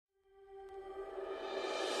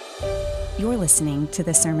You're listening to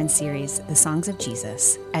the sermon series, The Songs of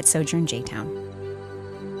Jesus, at Sojourn J-Town.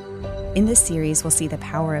 In this series, we'll see the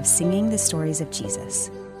power of singing the stories of Jesus.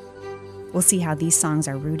 We'll see how these songs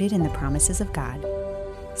are rooted in the promises of God,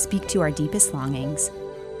 speak to our deepest longings,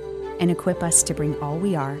 and equip us to bring all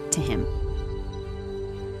we are to Him.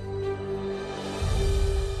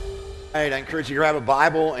 All right, I encourage you to grab a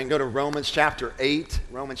Bible and go to Romans chapter 8.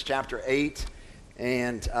 Romans chapter 8.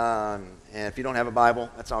 And if you don't have a Bible,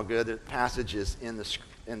 that's all good. The passage is in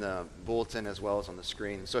the bulletin as well as on the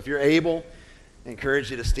screen. So if you're able, I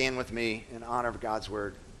encourage you to stand with me in honor of God's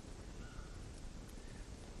Word.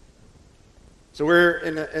 So we're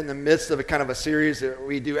in the midst of a kind of a series that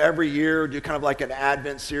we do every year. We do kind of like an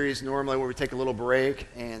Advent series normally where we take a little break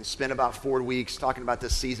and spend about 4 weeks talking about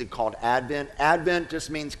this season called Advent. Advent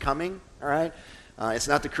just means coming, all right? It's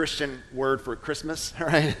not the Christian word for Christmas, all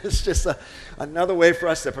right? It's just another way for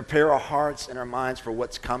us to prepare our hearts and our minds for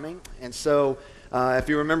what's coming. And so if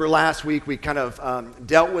you remember last week, we kind of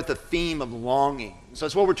dealt with the theme of longing. So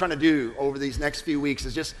that's what we're trying to do over these next few weeks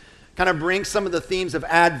is just kind of bring some of the themes of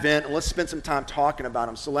Advent, and let's spend some time talking about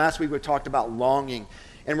them. So last week we talked about longing,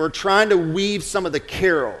 and we're trying to weave some of the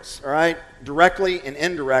carols, all right, directly and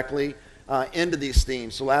indirectly into these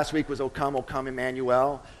themes. So last week was O Come,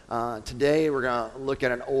 Emmanuel. Today we're going to look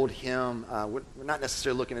at an old hymn. We're not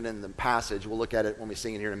necessarily looking at it in the passage. We'll look at it when we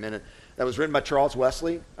sing it here in a minute. That was written by Charles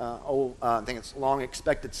Wesley. I think it's Long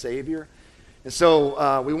Expected Savior. And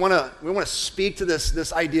so we want to speak to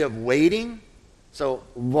this idea of waiting. So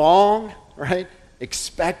long, right?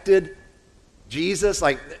 Expected Jesus,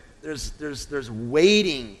 like there's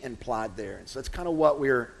waiting implied there. And so that's kind of what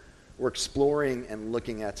we're exploring and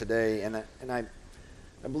looking at today. And I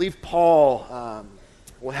believe Paul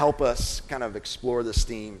will help us kind of explore this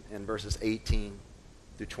theme in verses 18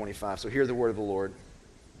 through 25. So hear the word of the Lord.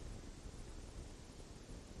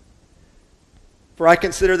 For I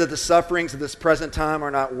consider that the sufferings of this present time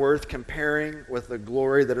are not worth comparing with the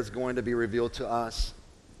glory that is going to be revealed to us.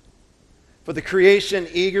 For the creation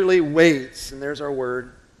eagerly waits, and there's our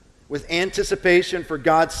word, with anticipation for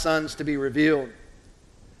God's sons to be revealed.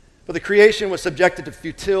 For the creation was subjected to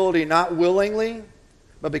futility, not willingly,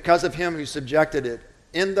 but because of him who subjected it,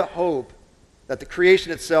 in the hope that the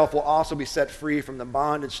creation itself will also be set free from the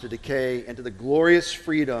bondage to decay into the glorious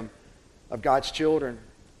freedom of God's children.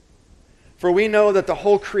 For we know that the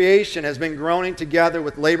whole creation has been groaning together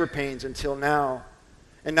with labor pains until now.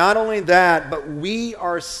 And not only that, but we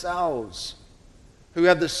ourselves, who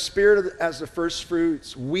have the Spirit as the first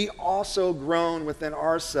fruits, we also groan within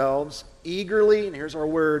ourselves, eagerly, and here's our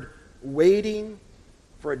word, waiting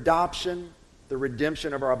for adoption, the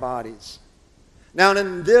redemption of our bodies. Now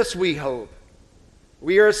in this we hope.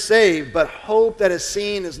 We are saved, but hope that is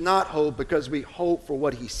seen is not hope because we hope for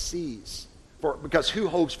what he sees. Because who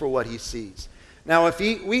hopes for what he sees? Now if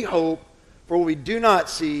we hope for what we do not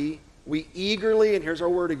see, we eagerly, and here's our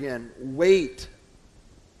word again, wait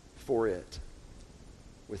for it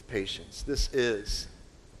with patience. This is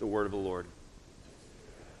the word of the Lord.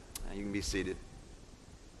 Now you can be seated.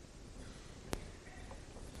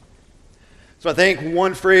 So I think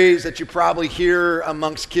one phrase that you probably hear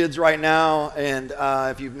amongst kids right now, and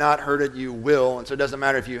if you've not heard it, you will. And so it doesn't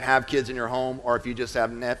matter if you have kids in your home or if you just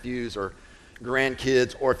have nephews or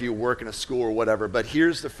grandkids or if you work in a school or whatever. But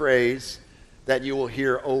here's the phrase that you will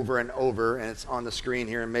hear over and over, and it's on the screen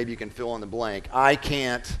here, and maybe you can fill in the blank. I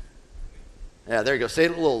can't. Yeah, there you go. Say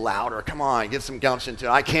it a little louder. Come on, get some gumption to it.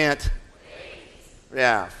 I can't.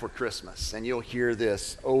 Yeah, for Christmas. And you'll hear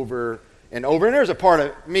this over and over. And there's a part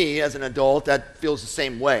of me as an adult that feels the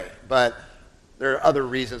same way. But there are other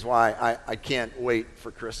reasons why I can't wait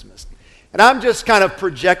for Christmas. And I'm just kind of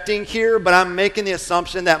projecting here, but I'm making the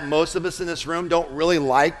assumption that most of us in this room don't really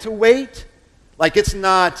like to wait. Like it's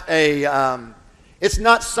not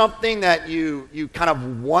something that you kind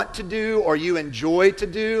of want to do or you enjoy to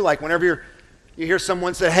do. Like whenever you hear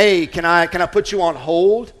someone say, hey, can I put you on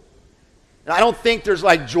hold? And I don't think there's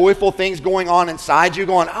like joyful things going on inside you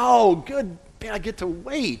going, oh, good, man, I get to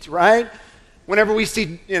wait, right? Whenever we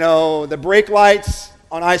see, the brake lights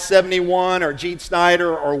on I-71 or Gene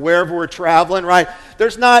Snyder or wherever we're traveling, right?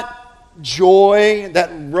 There's not joy that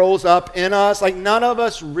rolls up in us. Like none of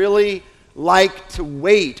us really like to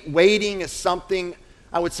wait. Waiting is something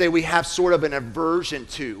I would say we have sort of an aversion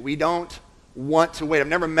to. We don't want to wait. I've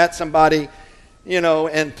never met somebody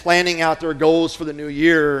and planning out their goals for the new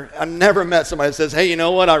year. I've never met somebody that says, hey, you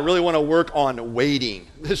know what? I really want to work on waiting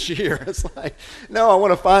this year. It's like, no, I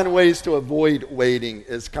want to find ways to avoid waiting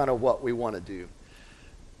is kind of what we want to do.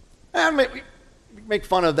 And we make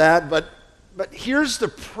fun of that, but here's the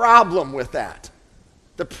problem with that.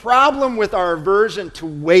 The problem with our aversion to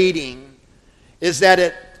waiting is that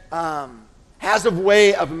it has a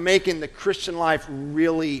way of making the Christian life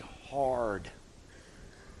really hard.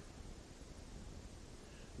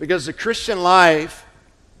 Because the Christian life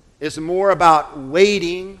is more about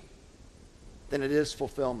waiting than it is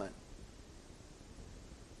fulfillment.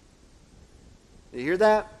 You hear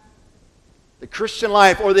that? The Christian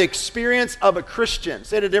life, or the experience of a Christian,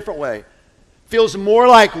 say it a different way, feels more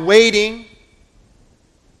like waiting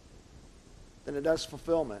than it does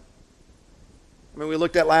fulfillment. I mean, we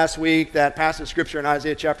looked at last week that passage of Scripture in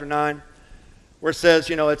Isaiah chapter 9, where it says,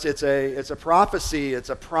 it's a prophecy, it's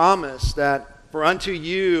a promise that for unto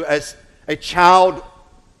you as a child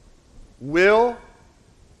will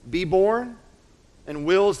be born, and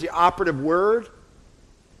will is the operative word.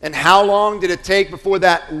 And how long did it take before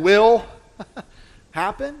that will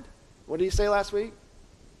happened? What did he say last week?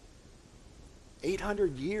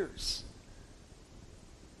 800 years.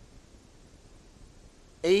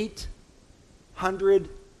 800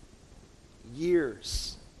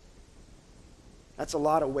 years. That's a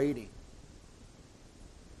lot of waiting.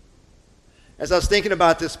 As I was thinking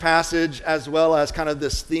about this passage as well as kind of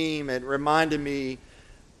this theme, it reminded me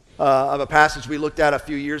of a passage we looked at a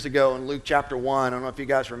few years ago in Luke chapter 1. I don't know if you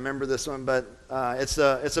guys remember this one, but it's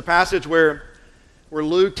a passage where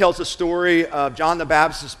Luke tells the story of John the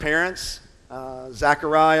Baptist's parents,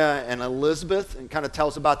 Zechariah and Elizabeth, and kind of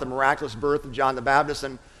tells about the miraculous birth of John the Baptist.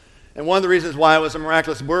 And one of the reasons why it was a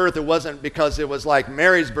miraculous birth, it wasn't because it was like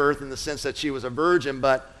Mary's birth in the sense that she was a virgin,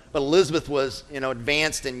 but Elizabeth was,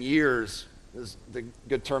 advanced in years, is the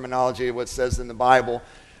good terminology of what it says in the Bible,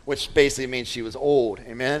 which basically means she was old.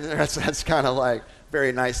 Amen? That's kind of like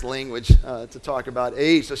very nice language to talk about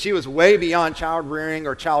age. So she was way beyond child-rearing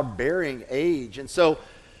or childbearing age. And so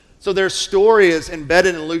their story is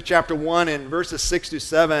embedded in Luke chapter 1 and verses 6 through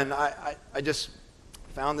 7. I just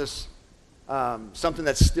found this something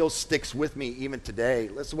that still sticks with me even today.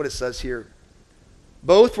 Listen to what it says here.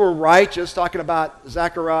 Both were righteous, talking about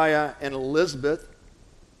Zechariah and Elizabeth,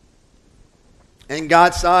 in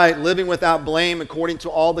God's sight, living without blame according to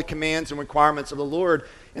all the commands and requirements of the Lord.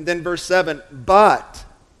 And then verse 7, but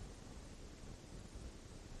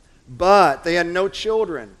they had no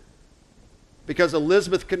children because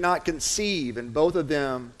Elizabeth could not conceive, and both of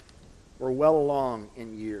them were well along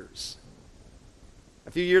in years.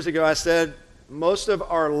 A few years ago I said most of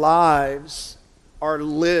our lives are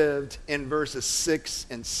lived in verses 6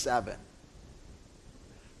 and 7.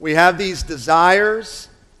 We have these desires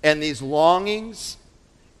and these longings,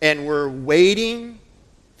 and we're waiting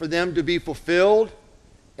for them to be fulfilled,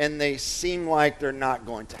 and they seem like they're not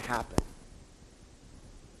going to happen.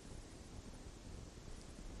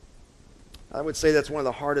 I would say that's one of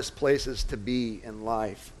the hardest places to be in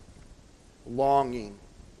life. Longing,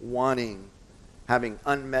 wanting, having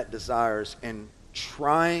unmet desires, and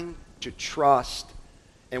trying to trust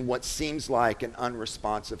in what seems like an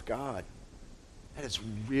unresponsive God. That is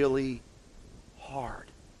really hard.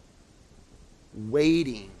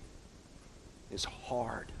 Waiting is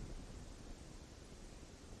hard.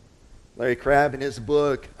 Larry Crabb, in his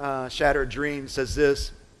book, Shattered Dreams, says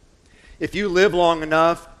this: if you live long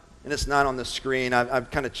enough, and it's not on the screen, I've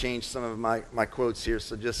kind of changed some of my quotes here,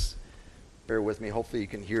 so just bear with me. Hopefully you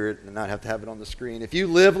can hear it and not have to have it on the screen. If you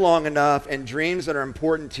live long enough and dreams that are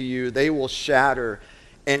important to you, they will shatter,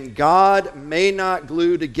 and God may not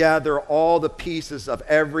glue together all the pieces of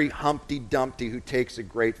every Humpty Dumpty who takes a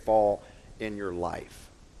great fall in your life.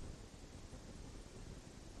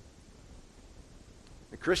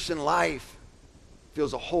 The Christian life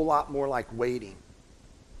feels a whole lot more like waiting.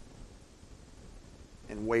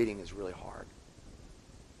 And waiting is really hard.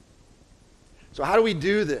 So how do we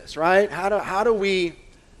do this, right? How do we,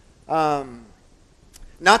 not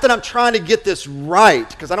that I'm trying to get this right,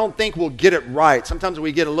 because I don't think we'll get it right. Sometimes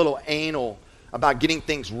we get a little anal about getting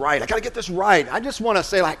things right. I got to get this right. I just want to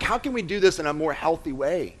say, how can we do this in a more healthy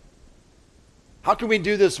way? How can we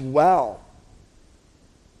do this well?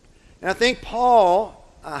 And I think Paul,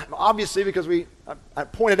 obviously because I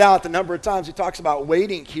pointed out the number of times he talks about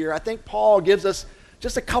waiting here, I think Paul gives us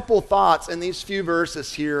just a couple thoughts in these few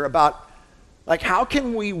verses here about how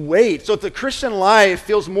can we wait? So if the Christian life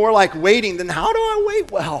feels more like waiting, then how do I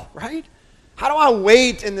wait well, right? How do I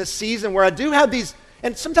wait in this season where I do have these,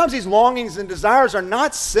 and sometimes these longings and desires are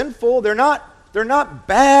not sinful, they're not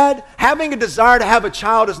bad. Having a desire to have a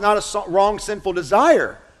child is not a wrong, sinful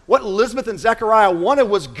desire. What Elizabeth and Zechariah wanted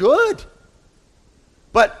was good.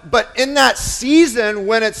 But in that season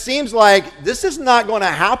when it seems like this is not going to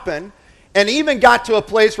happen, and even got to a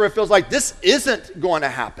place where it feels like this isn't going to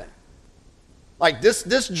happen. Like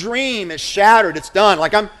this dream is shattered, it's done.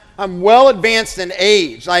 Like I'm well advanced in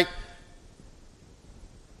age. How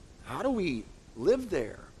do we live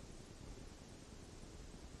there.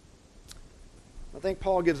 I think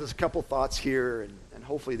Paul gives us a couple thoughts here, and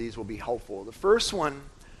hopefully these will be helpful. The first one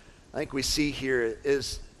I think we see here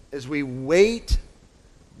is as we wait,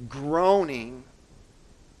 groaning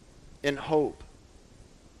in hope.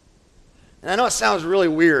 And I know it sounds really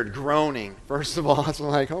weird, groaning. First of all, it's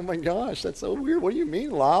like, oh my gosh, that's so weird. What do you mean,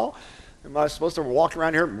 Lisle? Am I supposed to walk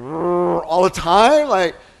around here all the time?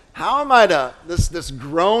 Like, how am I this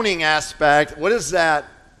groaning aspect, what does that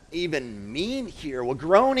even mean here? Well,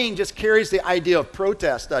 groaning just carries the idea of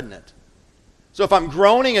protest, doesn't it? So if I'm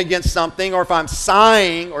groaning against something, or if I'm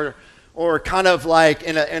sighing, or kind of like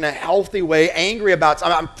in a healthy way, angry about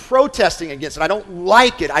something, I'm protesting against it. I don't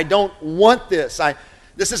like it. I don't want this.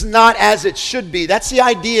 This is not as it should be. That's the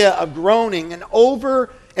idea of groaning. And over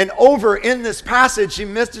in this passage, he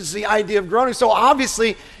misses the idea of groaning. So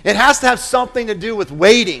obviously, it has to have something to do with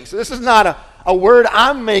waiting. So this is not a word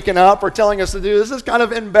I'm making up or telling us to do. This is kind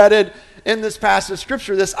of embedded in this passage of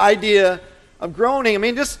Scripture, this idea of groaning. I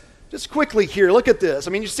mean, just quickly here, look at this.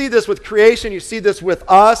 I mean, you see this with creation, you see this with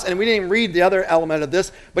us, and we didn't even read the other element of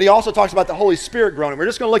this, but he also talks about the Holy Spirit groaning. We're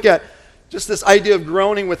just going to look at just this idea of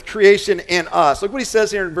groaning with creation and us. Look what he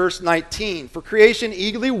says here in verse 19. For creation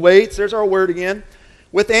eagerly waits, there's our word again,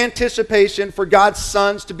 with anticipation for God's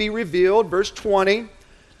sons to be revealed. Verse 20.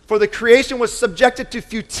 For the creation was subjected to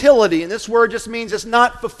futility, and this word just means it's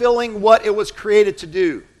not fulfilling what it was created to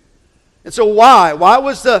do. And so why? Why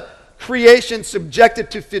was the creation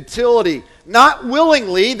subjected to futility? Not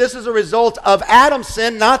willingly. This is a result of Adam's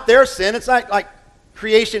sin, not their sin. It's not like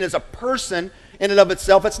creation is a person in and of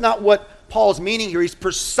itself. That's not what Paul's meaning here. He's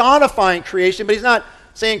personifying creation, but he's not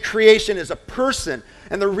saying creation is a person.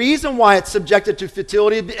 And the reason why it's subjected to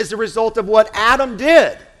futility is the result of what Adam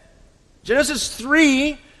did. Genesis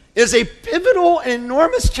 3 is a pivotal and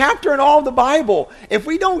enormous chapter in all of the Bible. If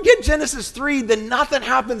we don't get Genesis 3, then nothing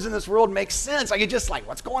happens in this world makes sense. Like, it's just like,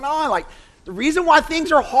 what's going on? Like, the reason why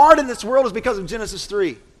things are hard in this world is because of Genesis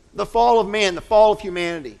 3. The fall of man, the fall of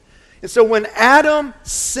humanity. And so when Adam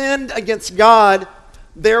sinned against God,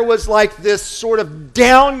 there was like this sort of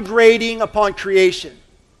downgrading upon creation.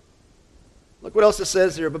 Look what else it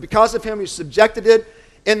says here. But because of him, you subjected it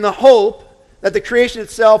in the hope that the creation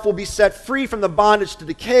itself will be set free from the bondage to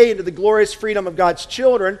decay into the glorious freedom of God's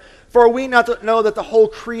children. For we not know that the whole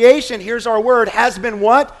creation, here's our word, has been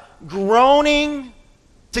what? Groaning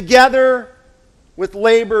together with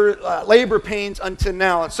labor pains until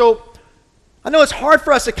now. And so I know it's hard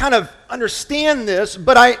for us to kind of understand this,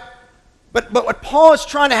 but what Paul is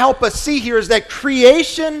trying to help us see here is that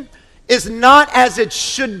creation is not as it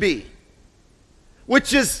should be,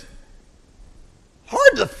 which is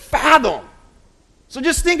hard to fathom. So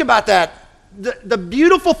just think about that. The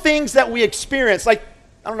beautiful things that we experience, like,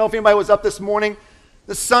 I don't know if anybody was up this morning.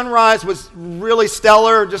 The sunrise was really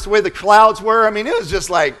stellar, just the way the clouds were. I mean, it was just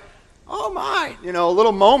like, oh my, a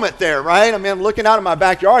little moment there, right? I mean, I'm looking out in my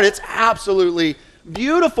backyard. It's absolutely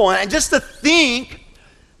beautiful. And just to think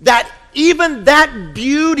that even that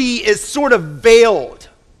beauty is sort of veiled.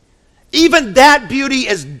 Even that beauty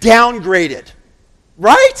is downgraded,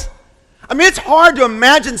 right? I mean, it's hard to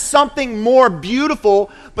imagine something more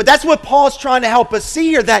beautiful, but that's what Paul's trying to help us see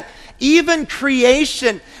here, that even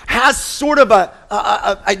creation has sort of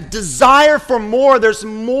a desire for more. There's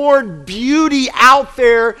more beauty out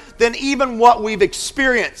there than even what we've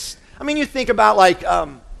experienced. I mean, you think about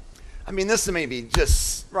this may be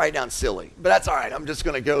just right down silly, but that's all right. I'm just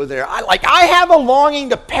going to go there. I have a longing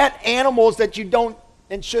to pet animals that you don't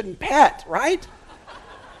and shouldn't pet, right?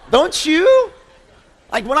 Don't you?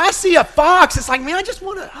 Like when I see a fox, it's like, man, I just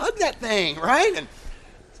want to hug that thing, right? And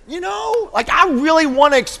I really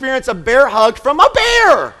want to experience a bear hug from a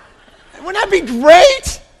bear. Wouldn't that be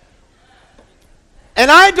great?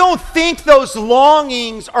 And I don't think those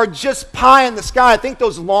longings are just pie in the sky. I think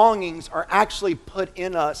those longings are actually put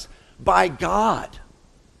in us by God.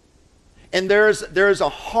 And there's a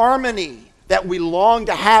harmony that we long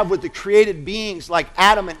to have with the created beings like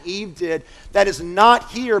Adam and Eve did that is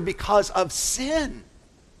not here because of sin.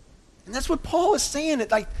 And that's what Paul is saying.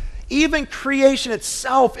 That like even creation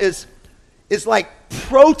itself is like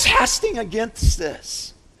protesting against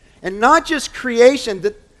this. And not just creation.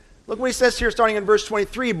 Look what he says here starting in verse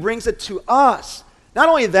 23. He brings it to us. Not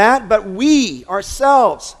only that, but we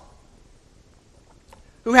ourselves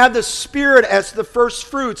who have the Spirit as the first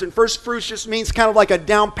fruits. And first fruits just means kind of like a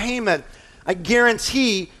down payment. I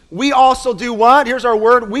guarantee we also do what? Here's our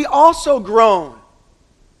word. We also groan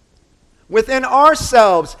within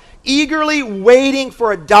ourselves, eagerly waiting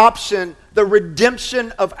for adoption, the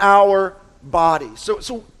redemption of our bodies.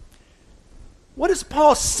 So what is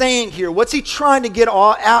Paul saying here? What's he trying to get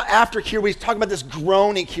out after here? He's talking about this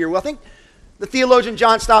groaning here. Well, I think the theologian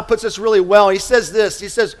John Stott puts this really well. He says this. He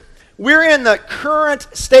says, we're in the current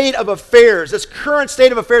state of affairs, this current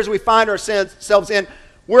state of affairs we find ourselves in.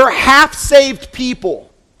 We're half-saved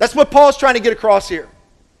people. That's what Paul's trying to get across here.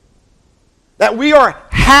 That we are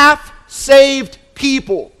half-saved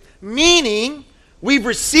people, meaning we've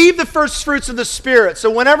received the first fruits of the Spirit. So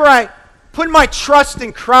whenever I put my trust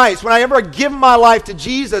in Christ, whenever I give my life to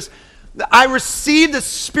Jesus, I receive the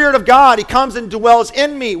Spirit of God. He comes and dwells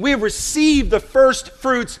in me. We have received the first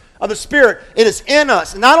fruits of the Spirit. It is in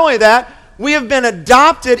us. And not only that, we have been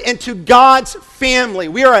adopted into God's family.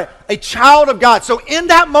 We are a child of God. So in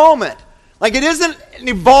that moment, like it isn't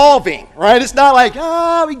evolving, right? It's not like,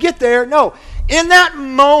 we get there. No. In that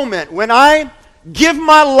moment, when I give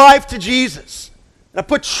my life to Jesus, and I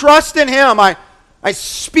put trust in Him, I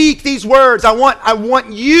speak these words. I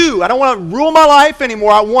want you. I don't want to rule my life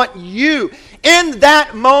anymore. I want you. In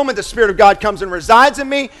that moment, the Spirit of God comes and resides in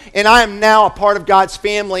me, and I am now a part of God's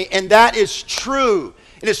family, and that is true.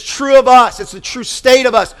 It is true of us. It's the true state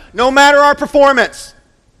of us. No matter our performance,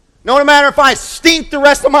 no matter if I stink the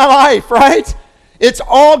rest of my life, right? It's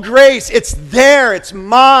all grace. It's there. It's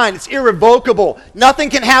mine. It's irrevocable.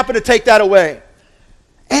 Nothing can happen to take that away.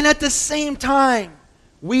 And at the same time,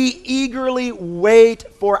 we eagerly wait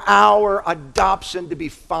for our adoption to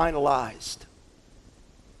be finalized.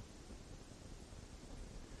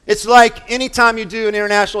 It's like anytime you do an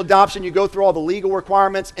international adoption, you go through all the legal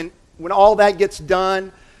requirements, and when all that gets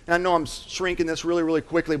done, and I know I'm shrinking this really, really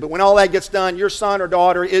quickly, but when all that gets done, your son or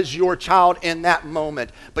daughter is your child in that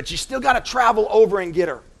moment. But you still got to travel over and get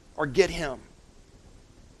her or get him.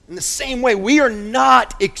 In the same way, we are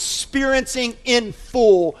not experiencing in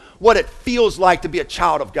full what it feels like to be a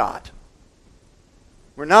child of God.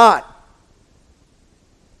 We're not.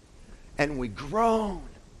 And we groan.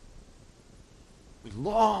 We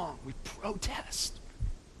long. We protest.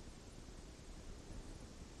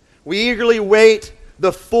 We eagerly wait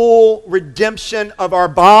the full redemption of our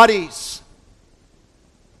bodies.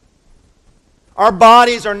 Our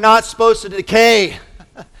bodies are not supposed to decay.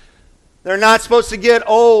 They're not supposed to get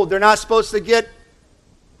old. They're not supposed to get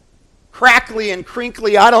crackly and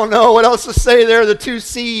crinkly. I don't know what else to say there. The two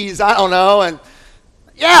C's. I don't know. And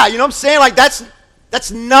yeah, you know what I'm saying? Like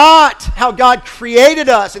that's not how God created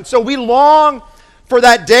us. And so we long for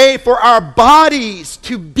that day for our bodies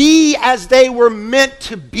to be as they were meant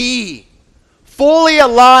to be. Fully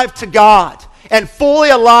alive to God and fully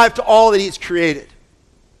alive to all that He's created.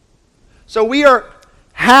 So we are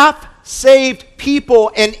half-saved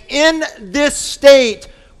people, and in this state,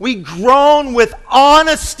 we groan with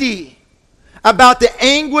honesty about the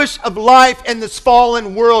anguish of life in this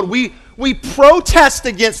fallen world. We protest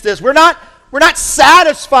against this. We're not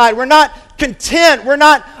satisfied. We're not content. We're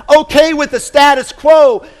not okay with the status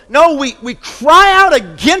quo. No, we cry out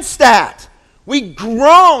against that. We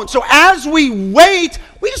groan. So as we wait,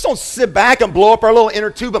 we just don't sit back and blow up our little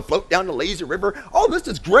inner tube and float down the lazy river. Oh, this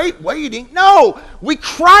is great waiting. No, we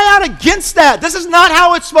cry out against that. This is not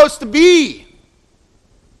how it's supposed to be.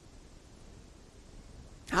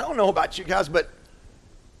 I don't know about you guys, but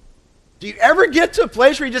do you ever get to a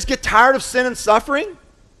place where you just get tired of sin and suffering? Do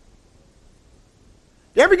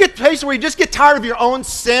you ever get to a place where you just get tired of your own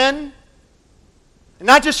sin? And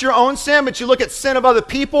not just your own sin, but you look at sin of other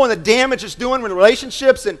people and the damage it's doing in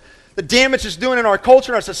relationships and the damage it's doing in our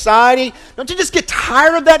culture and our society. Don't you just get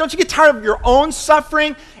tired of that? Don't you get tired of your own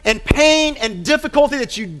suffering and pain and difficulty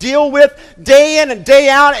that you deal with day in and day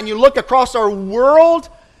out, and you look across our world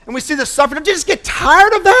and we see the suffering? Don't you just get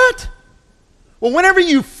tired of that? Well, whenever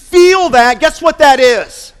you feel that, guess what that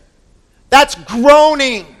is? That's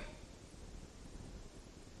groaning.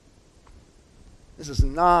 This is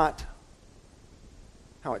not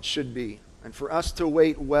how it should be. And for us to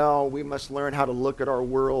wait well, we must learn how to look at our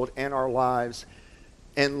world and our lives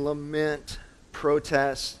and lament,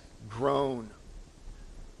 protest, groan.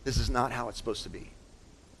 This is not how it's supposed to be.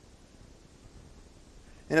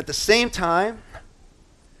 And at the same time,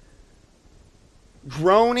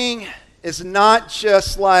 groaning is not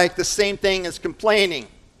just like the same thing as complaining,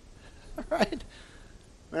 right?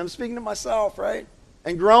 I'm speaking to myself, right?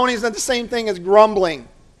 And groaning is not the same thing as grumbling.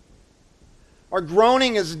 Our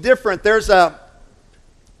groaning is different. There's a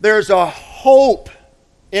hope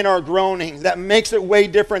in our groaning that makes it way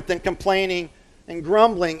different than complaining and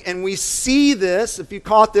grumbling. And we see this, if you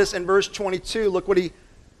caught this in verse 22, look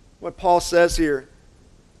what Paul says here.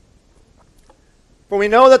 For we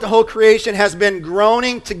know that the whole creation has been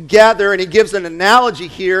groaning together, and he gives an analogy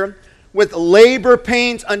here, with labor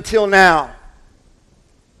pains until now.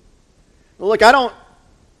 Look, I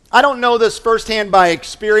I don't know this firsthand by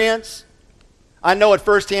experience. I know it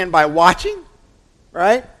firsthand by watching,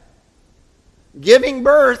 right? Giving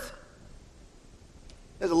birth,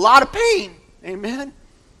 there's a lot of pain. Amen.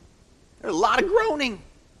 There's a lot of groaning.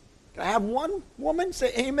 Can I have one woman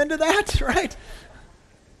say amen to that, right?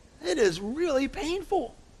 It is really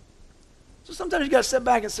painful. So sometimes you got to step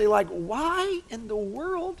back and say, like, why in the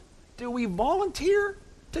world do we volunteer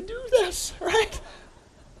to do this, right?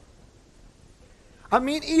 I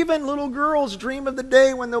mean, even little girls dream of the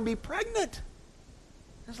day when they'll be pregnant.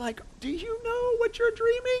 It's like, do you know what you're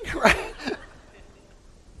dreaming? Right?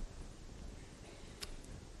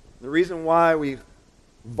 The reason why we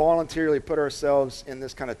voluntarily put ourselves in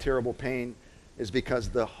this kind of terrible pain is because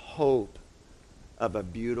the hope of a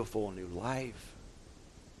beautiful new life.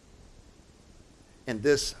 And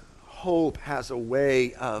this hope has a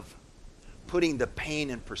way of putting the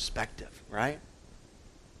pain in perspective, right?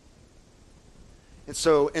 And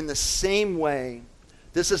so in the same way,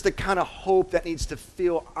 this is the kind of hope that needs to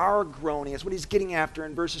fill our groaning. That's what he's getting after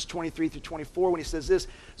in verses 23 through 24 when he says this.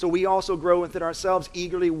 So we also grow within ourselves,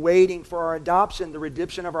 eagerly waiting for our adoption, the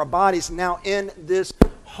redemption of our bodies. Now in this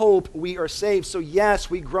hope we are saved. So yes,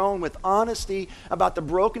 we groan with honesty about the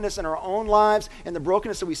brokenness in our own lives and the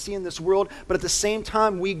brokenness that we see in this world. But at the same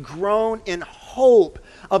time, we groan in hope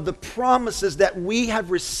of the promises that we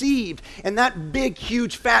have received. And that big,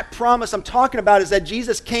 huge, fat promise I'm talking about is that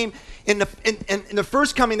Jesus came in the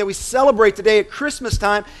first coming that we celebrate today at Christmas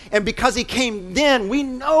time. And because he came then, we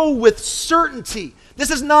know with certainty. This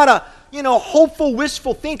is not a, hopeful,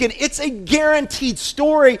 wishful thinking. It's a guaranteed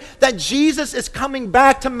story that Jesus is coming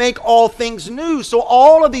back to make all things new. So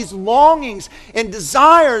all of these longings and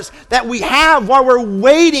desires that we have while we're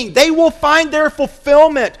waiting, they will find their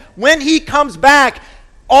fulfillment when he comes back.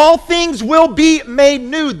 All things will be made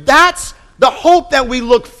new. That's the hope that we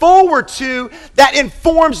look forward to that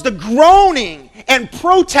informs the groaning and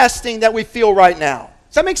protesting that we feel right now.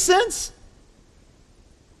 Does that make sense?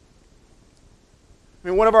 I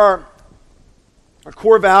mean, one of our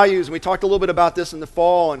core values, and we talked a little bit about this in the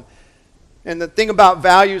fall, and the thing about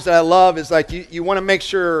values that I love is like you want to make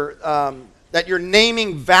sure that you're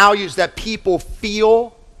naming values that people feel. You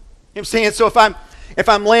know what I'm saying? So if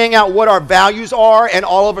I'm laying out what our values are and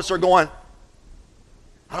all of us are going,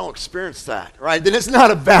 I don't experience that, right? Then it's not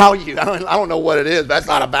a value. I don't know what it is, but that's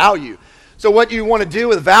not a value. So what you want to do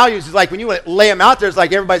with values is like when you lay them out there, it's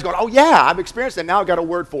like everybody's going, oh yeah, I've experienced it. Now I've got a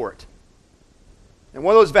word for it. And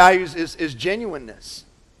one of those values is genuineness,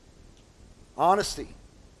 honesty.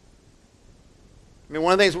 I mean,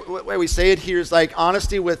 one of the things, the way we say it here is like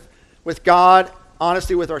honesty with God,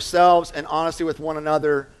 honesty with ourselves, and honesty with one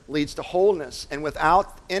another leads to wholeness. And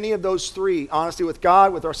without any of those three, honesty with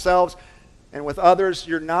God, with ourselves, and with others,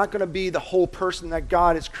 you're not going to be the whole person that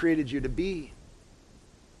God has created you to be.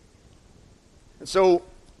 And so,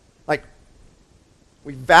 like,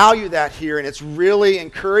 we value that here, and it's really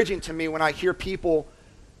encouraging to me when I hear people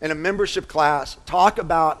in a membership class talk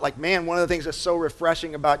about, like, man, one of the things that's so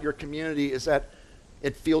refreshing about your community is that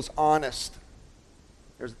it feels honest.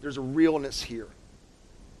 There's a realness here.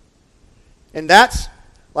 And that's,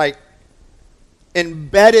 like,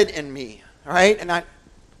 embedded in me, all right? And I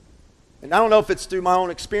don't know if it's through my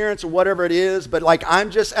own experience or whatever it is, but like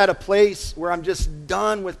I'm just at a place where I'm just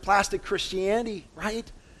done with plastic Christianity, right?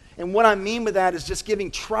 And what I mean by that is just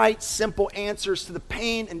giving trite, simple answers to the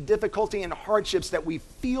pain and difficulty and hardships that we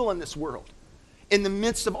feel in this world in the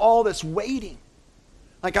midst of all this waiting.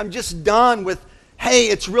 Like I'm just done with, hey,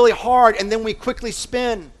 it's really hard, and then we quickly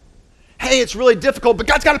spin. Hey, it's really difficult, but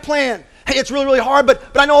God's got a plan. Hey, it's really, really hard,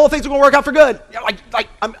 but I know all things are going to work out for good.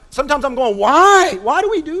 Sometimes I'm going, why? Why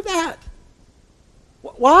do we do that?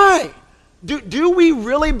 Why? Do we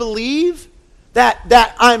really believe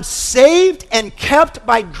that I'm saved and kept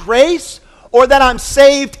by grace, or that I'm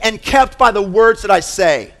saved and kept by the words that I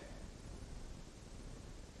say?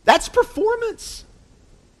 That's performance.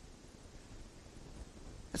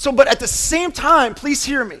 So, but at the same time, please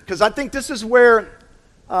hear me, because I think this is where,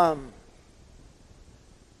 I'm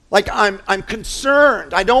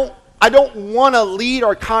concerned. I don't want to lead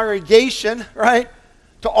our congregation, right,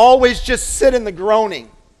 to always just sit in the groaning.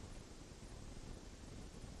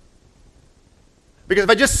 Because if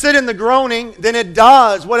I just sit in the groaning, then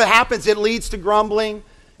what happens, it leads to grumbling,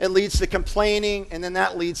 it leads to complaining, and then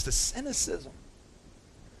that leads to cynicism.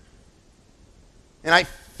 And I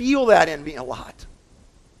feel that in me a lot.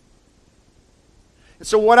 And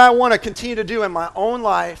so what I want to continue to do in my own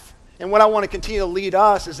life, and what I want to continue to lead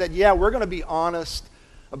us, is that, yeah, we're going to be honest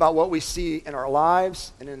about what we see in our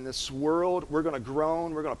lives and in this world. We're going to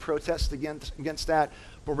groan. We're going to protest against that.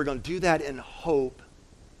 But we're going to do that in hope.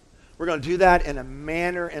 We're going to do that in a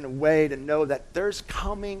manner and a way to know that there's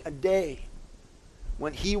coming a day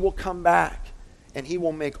when he will come back and he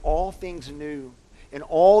will make all things new. And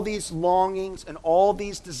all these longings and all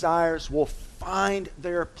these desires will find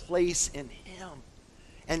their place in him.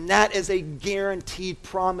 And that is a guaranteed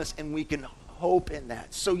promise, and we can hope in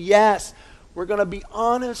that. So yes, we're going to be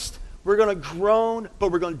honest, we're going to groan,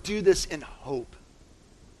 but we're going to do this in hope.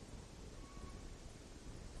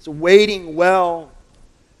 So waiting well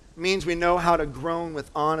means we know how to groan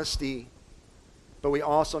with honesty, but we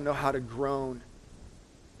also know how to groan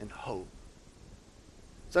in hope.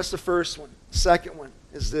 So that's the first one. The second one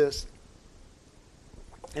is this.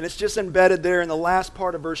 And it's just embedded there in the last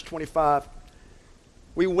part of verse 25.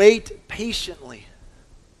 We wait patiently.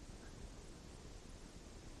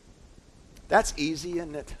 That's easy,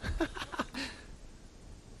 isn't it? I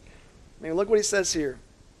mean, look what he says here.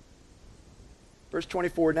 Verse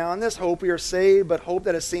 24, now in this hope we are saved, but hope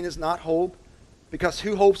that is seen is not hope. Because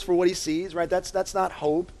who hopes for what he sees, right? That's not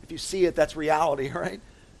hope. If you see it, that's reality, right?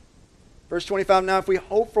 Verse 25, now if we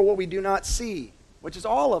hope for what we do not see, which is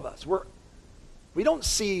all of us, we don't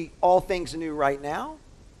see all things new right now.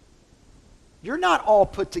 You're not all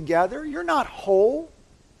put together. You're not whole.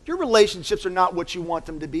 Your relationships are not what you want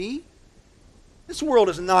them to be. This world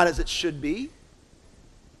is not as it should be.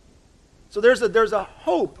 So there's a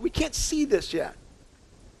hope. We can't see this yet.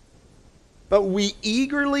 But we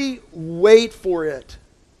eagerly wait for it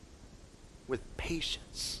with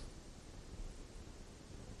patience,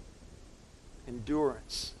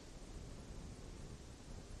 endurance,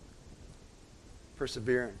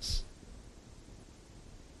 perseverance.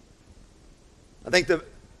 I think the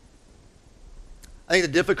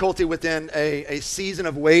difficulty within a season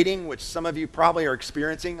of waiting, which some of you probably are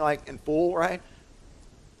experiencing like in full, right?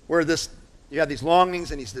 Where you have these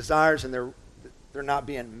longings and these desires and they're not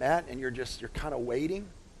being met, and you're kind of waiting.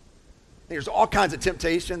 There's all kinds of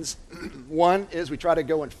temptations. One is we try to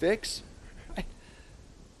go and fix. Right?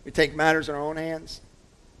 We take matters in our own hands.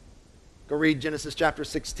 Go read Genesis chapter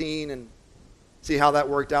 16 and see how that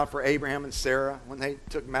worked out for Abraham and Sarah when they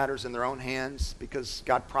took matters in their own hands because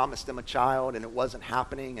God promised them a child and it wasn't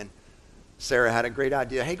happening, and Sarah had a great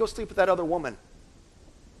idea. Hey, go sleep with that other woman.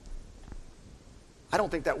 I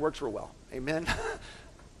don't think that works real well. Amen?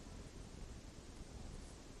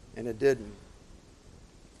 And it didn't.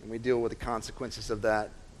 And we deal with the consequences of that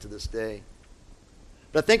to this day.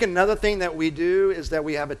 But I think another thing that we do is that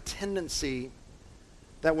we have a tendency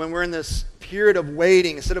that when we're in this period of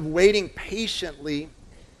waiting, instead of waiting patiently,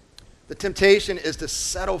 the temptation is to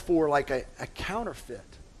settle for like a counterfeit.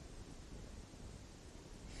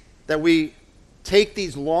 That we take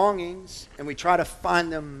these longings and we try to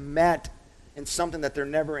find them met in something that they're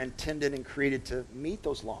never intended and created to meet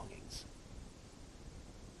those longings.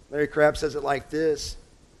 Larry Crabb says it like this: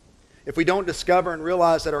 if we don't discover and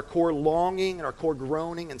realize that our core longing and our core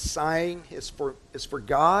groaning and sighing is for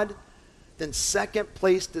God, then second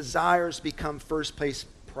place desires become first place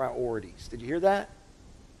priorities. Did you hear that?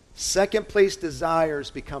 Second place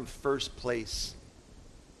desires become first place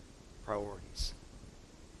priorities.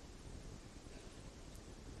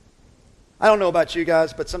 I don't know about you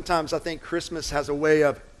guys, but sometimes I think Christmas has a way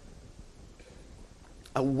of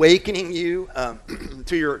awakening you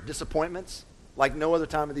to your disappointments like no other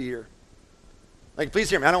time of the year. Like, please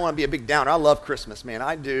hear me. I don't want to be a big downer. I love Christmas, man.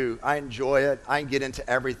 I do. I enjoy it. I get into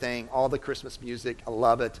everything. All the Christmas music, I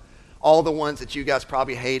love it. All the ones that you guys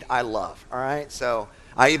probably hate, I love. All right? So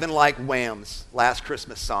I even like Wham's Last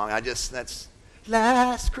Christmas song. That's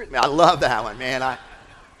Last Christmas. I love that one, man.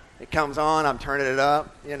 It comes on, I'm turning it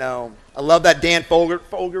up. You know, I love that Dan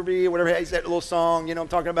Fogerty, whatever he's that little song. You know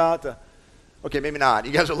what I'm talking about? Okay, maybe not.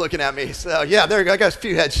 You guys are looking at me. So yeah, there you go. I got a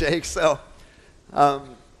few head shakes. So.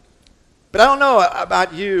 But I don't know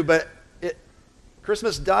about you, but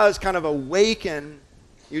Christmas does kind of awaken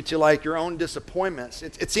you to like your own disappointments.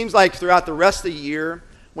 It seems like throughout the rest of the year,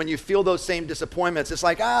 when you feel those same disappointments, it's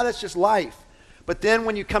like, that's just life. But then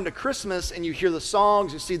when you come to Christmas and you hear the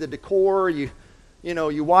songs, you see the decor, you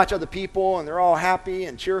watch other people and they're all happy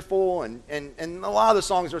and cheerful, and a lot of the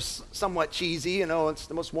songs are somewhat cheesy. It's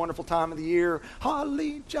the most wonderful time of the year.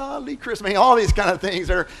 Holly jolly Christmas. All these kind of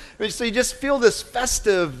things are. So you just feel this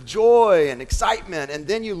festive joy and excitement, and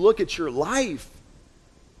then you look at your life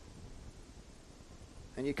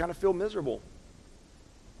and you kind of feel miserable.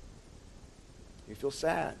 You feel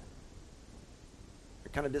sad.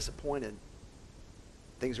 You're kind of disappointed.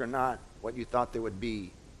 Things are not what you thought they would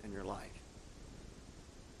be in your life.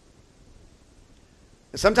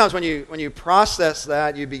 And sometimes when you process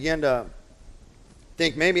that, you begin to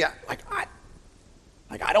think maybe I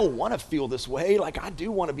don't want to feel this way. Like, I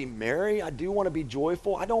do want to be merry. I do want to be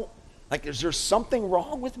joyful. I don't Like, is there something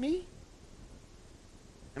wrong with me?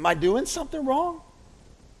 Am I doing something wrong?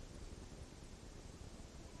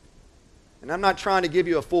 And I'm not trying to give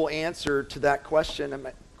you a full answer to that question. And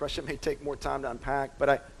that question may take more time to unpack,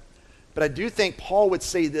 but I do think Paul would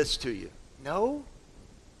say this to you. No,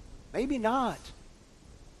 maybe not.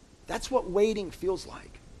 That's what waiting feels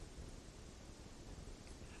like.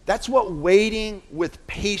 That's what waiting with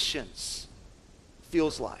patience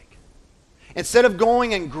feels like. Instead of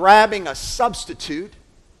going and grabbing a substitute,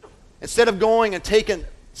 instead of going and taking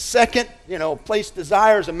second, place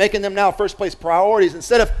desires and making them now first place priorities,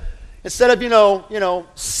 instead of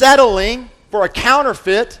settling for a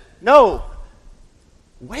counterfeit, no.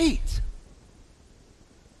 Wait.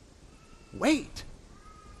 Wait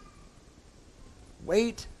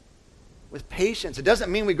with patience. It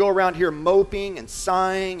doesn't mean we go around here moping and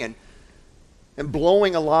sighing and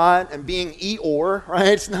blowing a lot and being Eeyore, right?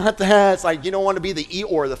 It's not that. It's like you don't want to be the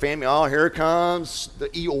Eeyore of the family. Oh, here comes the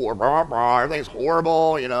Eeyore. Blah, blah, everything's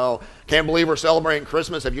horrible, Can't believe we're celebrating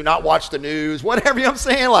Christmas. Have you not watched the news? Whatever, I'm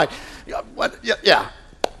saying? Like, yeah.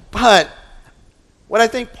 But what I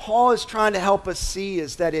think Paul is trying to help us see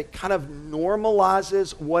is that it kind of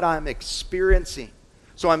normalizes what I'm experiencing.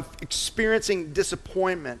 So I'm experiencing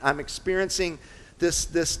disappointment. I'm experiencing these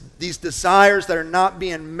desires that are not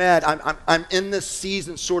being met. I'm in this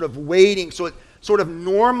season sort of waiting. So it sort of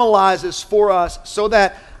normalizes for us so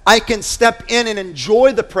that I can step in and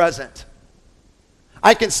enjoy the present.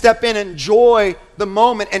 I can step in and enjoy the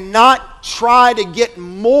moment and not try to get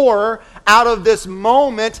more out of this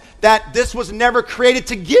moment that this was never created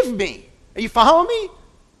to give me. Are you following me?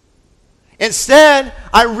 Instead,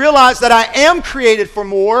 I realize that I am created for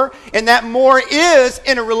more, and that more is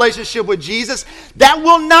in a relationship with Jesus that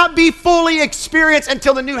will not be fully experienced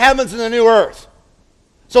until the new heavens and the new earth.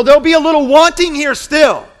 So there'll be a little wanting here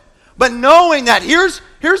still, but knowing that here's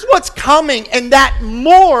what's coming, and that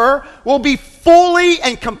more will be fully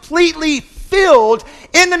and completely filled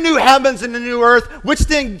in the new heavens and the new earth, which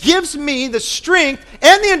then gives me the strength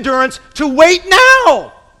and the endurance to wait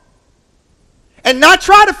now and not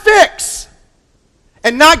try to fix.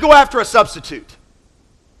 And not go after a substitute.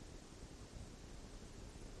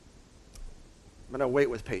 I'm going to wait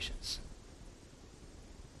with patience.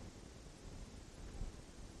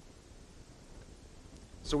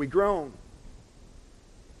 So we groan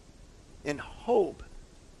in hope,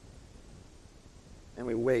 and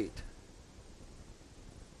we wait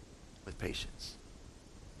with patience.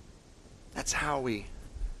 That's how we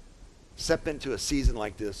step into a season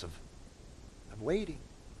like this of waiting.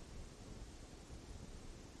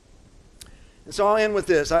 And so I'll end with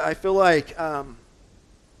this. I feel like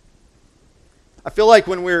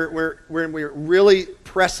when we're really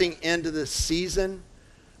pressing into this season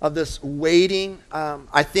of this waiting,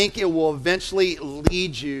 I think it will eventually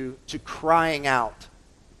lead you to crying out.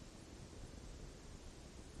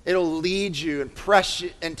 It'll lead you and press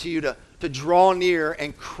into you to draw near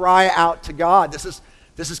and cry out to God. This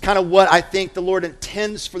is kind of what I think the Lord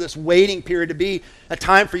intends for this waiting period to be, a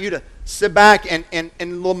time for you to sit back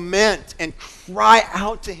and lament and cry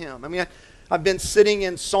out to Him. I mean, I've been sitting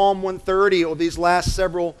in Psalm 130 over these last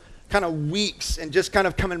several kind of weeks and just kind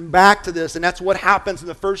of coming back to this, and that's what happens in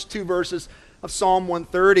the first two verses of Psalm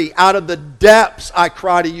 130. Out of the depths I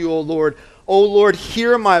cry to you, O Lord. O Lord,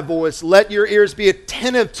 hear my voice. Let your ears be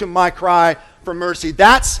attentive to my cry for mercy.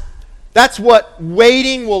 That's what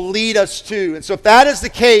waiting will lead us to. And so if that is the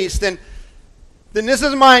case, then this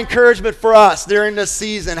is my encouragement for us during this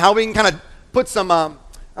season, how we can kind of put some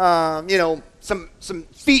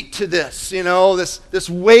feet to this, this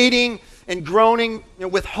waiting and groaning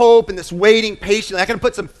with hope and this waiting patiently. I can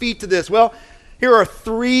put some feet to this. Well, here are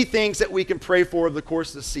three things that we can pray for over the course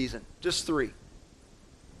of the season. Just three.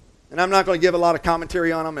 And I'm not going to give a lot of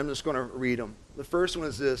commentary on them. I'm just going to read them. The first one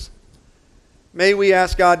is this. May we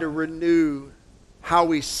ask God to renew how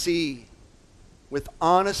we see with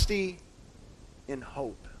honesty and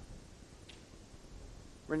hope.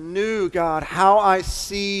 Renew, God, how I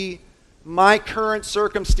see my current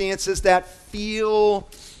circumstances that feel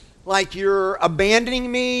like you're abandoning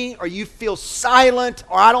me, or you feel silent,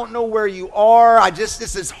 or I don't know where you are.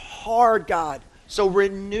 This is hard, God. So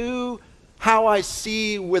renew how I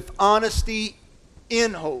see with honesty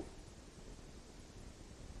in hope.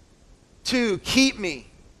 2, keep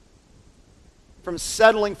me from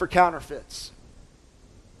settling for counterfeits.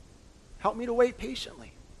 Help me to wait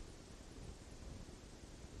patiently.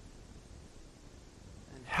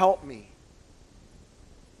 And help me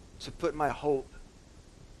to put my hope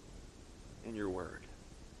in your word.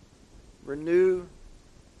 Renew,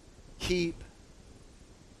 keep,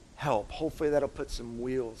 help. Hopefully that'll put some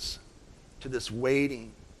wheels to this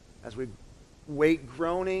waiting as we wait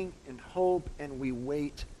groaning in hope and we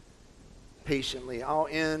wait patiently. I'll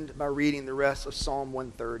end by reading the rest of Psalm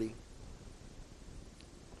 130.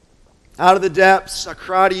 Out of the depths, I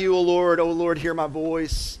cry to you, O Lord, hear my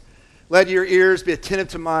voice. Let your ears be attentive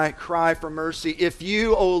to my cry for mercy. If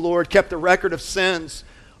you, O Lord, kept a record of sins,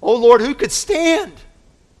 O Lord, who could stand?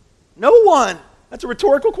 No one. That's a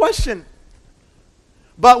rhetorical question.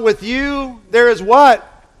 But with you, there is what?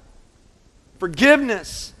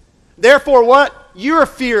 Forgiveness. Therefore, what? You are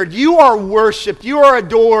feared. You are worshiped. You are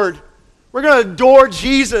adored. We're going to adore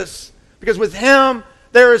Jesus because with him,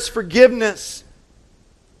 there is forgiveness.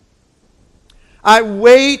 I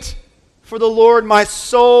wait for the Lord. My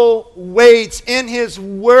soul waits. In his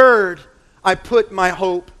word, I put my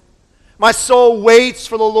hope. My soul waits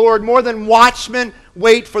for the Lord. More than watchmen,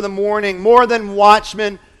 wait for the morning. More than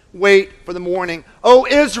watchmen, wait for the morning. O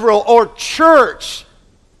Israel, or church,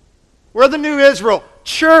 we're the new Israel.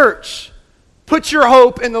 Church, put your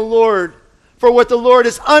hope in the Lord. For with the Lord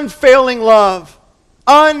is unfailing love.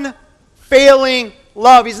 Unfailing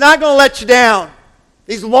love. He's not going to let you down.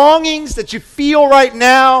 These longings that you feel right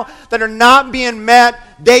now that are not being met,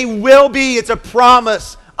 they will be. It's a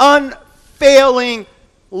promise. Unfailing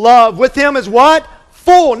love. With him is what?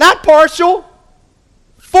 Full, not partial.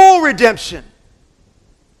 Full redemption.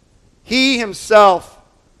 He himself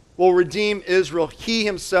will redeem Israel. He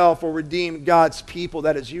himself will redeem God's people,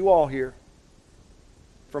 that is you all here,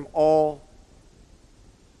 from all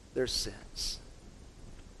their sins.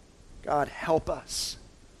 God, help us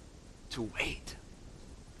to wait.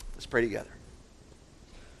 Let's pray together.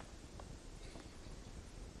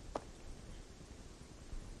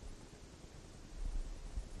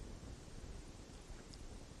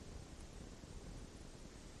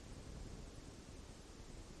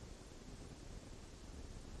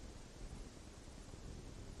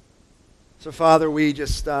 So, Father, we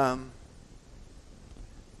just come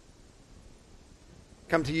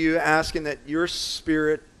to you asking that your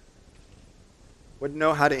Spirit would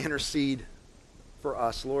know how to intercede for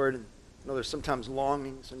us, Lord. And I know there's sometimes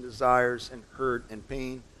longings and desires and hurt and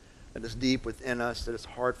pain that is deep within us, that it's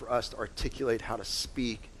hard for us to articulate how to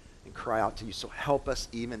speak and cry out to you. So help us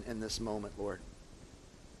even in this moment, Lord.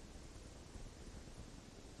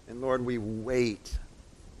 And Lord, we wait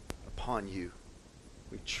upon you.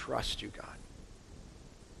 We trust you, God.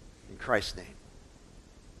 In Christ's name,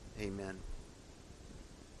 amen.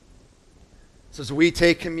 So as we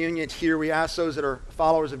take communion here, we ask those that are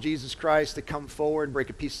followers of Jesus Christ to come forward, break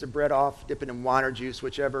a piece of bread off, dip it in wine or juice,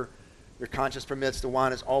 whichever your conscience permits. The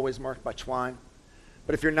wine is always marked by twine.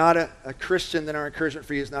 But if you're not a Christian, then our encouragement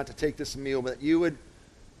for you is not to take this meal, but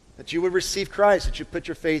that you would receive Christ, that you put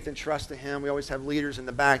your faith and trust in him. We always have leaders in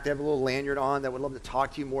the back. They have a little lanyard on that would love to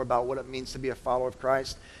talk to you more about what it means to be a follower of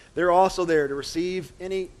Christ. They're also there to receive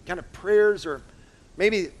any kind of prayers, or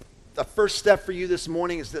maybe the first step for you this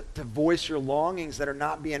morning is to voice your longings that are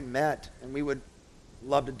not being met. And we would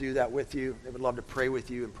love to do that with you. They would love to pray with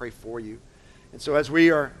you and pray for you. And so as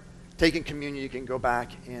we are taking communion, you can go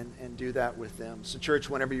back and do that with them. So church,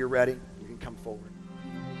 whenever you're ready, you can come forward.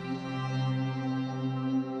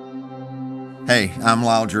 Hey, I'm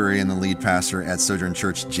Lisle Drury and the lead pastor at Sojourn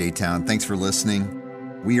Church J-Town. Thanks for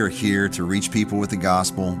listening. We are here to reach people with the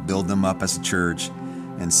gospel, build them up as a church,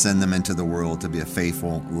 and send them into the world to be a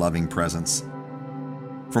faithful, loving presence.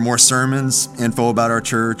 For more sermons, info about our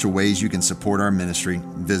church, or ways you can support our ministry,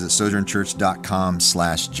 visit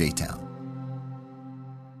sojournchurch.com/jtown.